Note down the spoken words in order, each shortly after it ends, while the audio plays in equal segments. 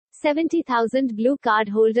70,000 blue card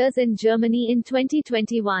holders in Germany in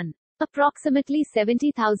 2021. Approximately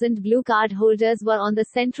 70,000 blue card holders were on the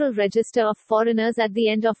Central Register of Foreigners at the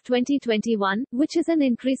end of 2021, which is an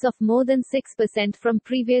increase of more than 6% from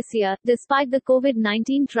previous year, despite the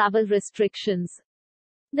COVID-19 travel restrictions.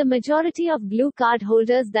 The majority of blue card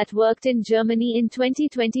holders that worked in Germany in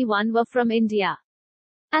 2021 were from India.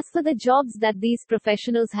 As for the jobs that these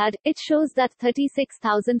professionals had, it shows that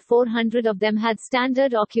 36,400 of them had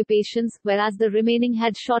standard occupations, whereas the remaining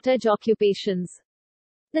had shortage occupations.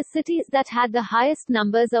 The cities that had the highest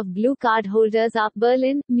numbers of blue card holders are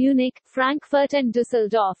Berlin, Munich, Frankfurt and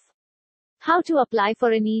Dusseldorf. How to apply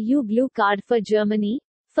for an EU blue card for Germany?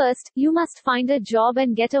 First, you must find a job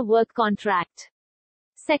and get a work contract.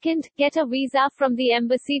 Second, get a visa from the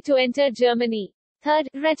embassy to enter Germany. Third,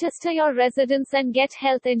 register your residence and get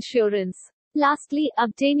health insurance. Lastly,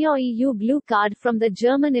 obtain your EU blue card from the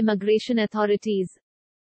German immigration authorities.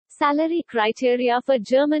 Salary criteria for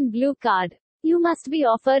German blue card. You must be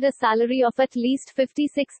offered a salary of at least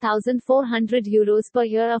 €56,400 per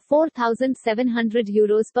year or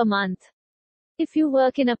 €4,700 per month. If you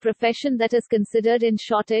work in a profession that is considered in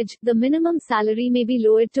shortage, the minimum salary may be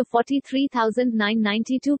lowered to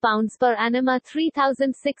 £43,992 per annum or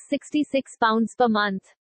 £3,666 per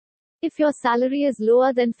month. If your salary is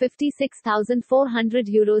lower than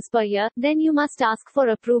 €56,400 per year, then you must ask for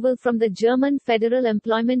approval from the German Federal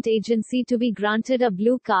Employment Agency to be granted a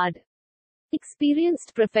blue card.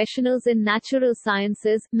 Experienced professionals in natural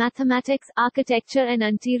sciences, mathematics, architecture and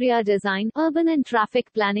interior design, urban and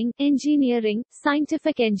traffic planning, engineering,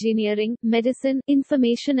 scientific engineering, medicine,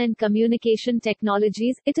 information and communication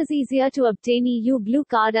technologies. It is easier to obtain EU blue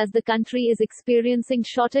card as the country is experiencing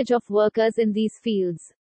shortage of workers in these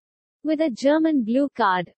fields. With a German blue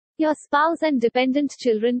card, your spouse and dependent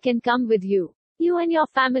children can come with you. You and your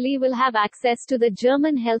family will have access to the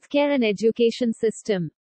German healthcare and education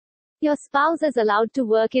system. Your spouse is allowed to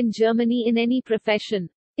work in Germany in any profession.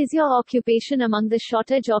 Is your occupation among the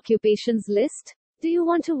shortage occupations list? Do you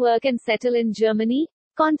want to work and settle in Germany?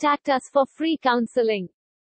 Contact us for free counseling.